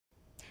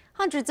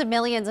Hundreds of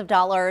millions of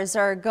dollars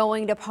are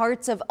going to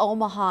parts of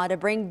Omaha to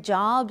bring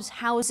jobs,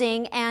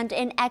 housing, and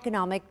an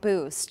economic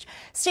boost.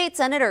 State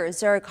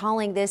senators are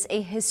calling this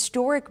a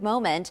historic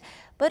moment,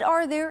 but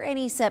are there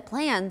any set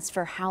plans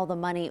for how the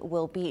money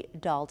will be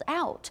doled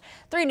out?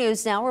 3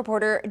 News Now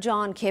reporter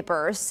John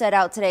Kipper set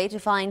out today to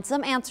find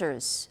some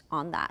answers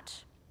on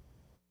that.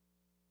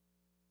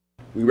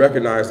 We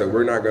recognize that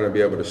we're not going to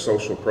be able to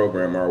social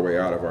program our way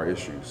out of our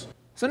issues.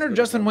 Senator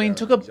Justin Wayne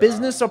took a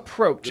business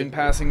approach in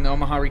passing the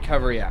Omaha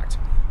Recovery Act,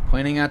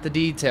 pointing out the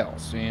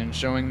details and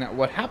showing that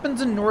what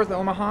happens in North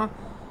Omaha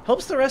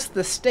helps the rest of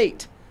the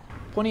state.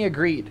 Plenty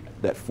agreed.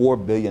 That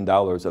 $4 billion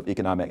of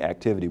economic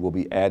activity will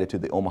be added to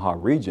the Omaha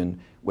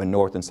region when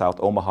North and South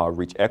Omaha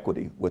reach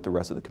equity with the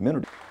rest of the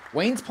community.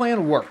 Wayne's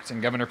plan worked,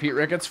 and Governor Pete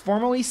Ricketts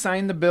formally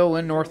signed the bill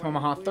in North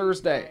Omaha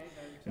Thursday,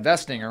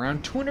 investing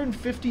around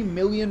 $250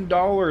 million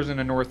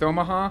into North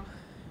Omaha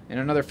and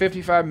another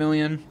 $55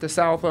 million to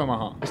South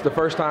Omaha. It's the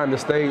first time the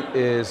state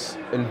is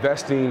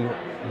investing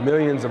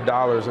millions of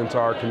dollars into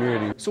our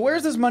community. So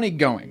where's this money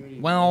going?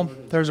 Well,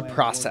 there's a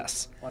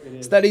process.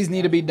 Studies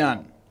need to be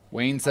done.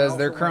 Wayne says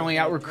they're currently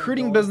out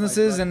recruiting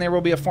businesses and there will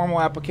be a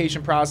formal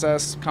application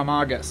process come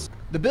August.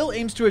 The bill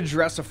aims to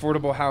address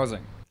affordable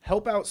housing,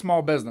 help out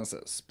small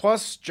businesses,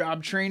 plus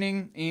job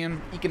training and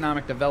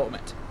economic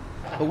development.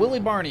 But Willie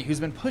Barney, who's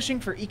been pushing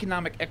for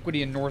economic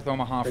equity in North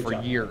Omaha for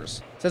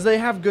years, says they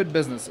have good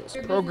businesses,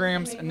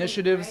 programs,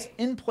 initiatives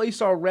in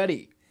place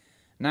already.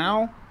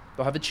 Now,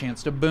 they'll have a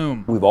chance to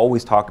boom. We've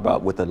always talked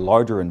about with a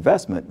larger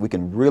investment, we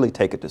can really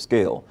take it to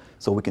scale.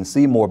 So we can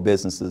see more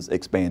businesses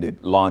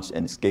expanded, launched,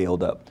 and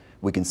scaled up.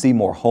 We can see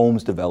more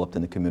homes developed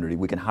in the community.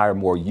 We can hire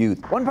more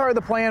youth. One part of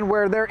the plan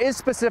where there is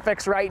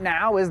specifics right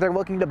now is they're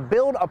looking to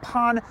build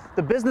upon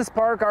the business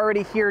park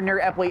already here near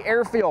Epley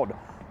Airfield.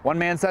 One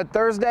man said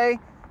Thursday,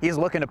 he's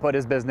looking to put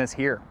his business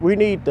here. We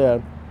need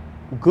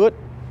good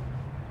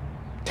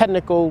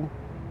technical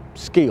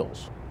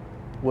skills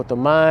with a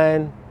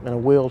mind and a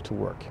will to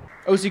work.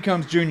 O.C.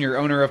 Combs Jr.,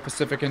 owner of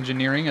Pacific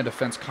Engineering, a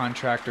defense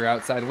contractor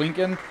outside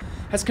Lincoln,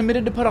 has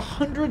committed to put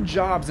 100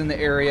 jobs in the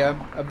area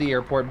of the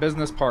airport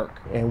business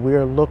park. And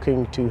we're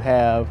looking to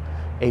have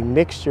a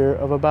mixture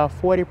of about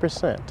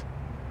 40%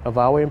 of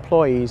our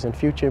employees and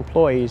future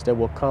employees that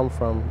will come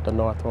from the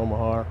North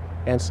Omaha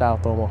and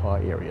South Omaha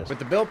areas. With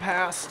the bill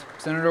passed,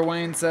 Senator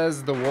Wayne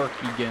says the work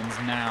begins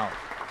now,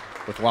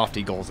 with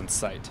lofty goals in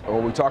sight.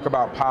 When we talk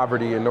about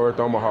poverty in North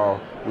Omaha,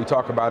 we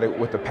talk about it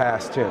with the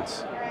past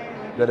tense,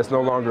 that it's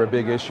no longer a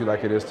big issue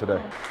like it is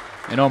today.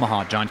 In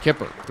Omaha, John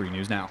Kipper, 3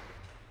 News Now.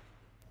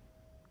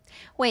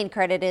 Wayne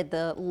credited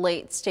the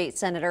late state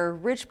senator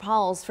Rich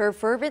Pauls for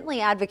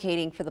fervently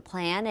advocating for the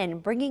plan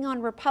and bringing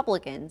on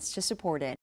Republicans to support it.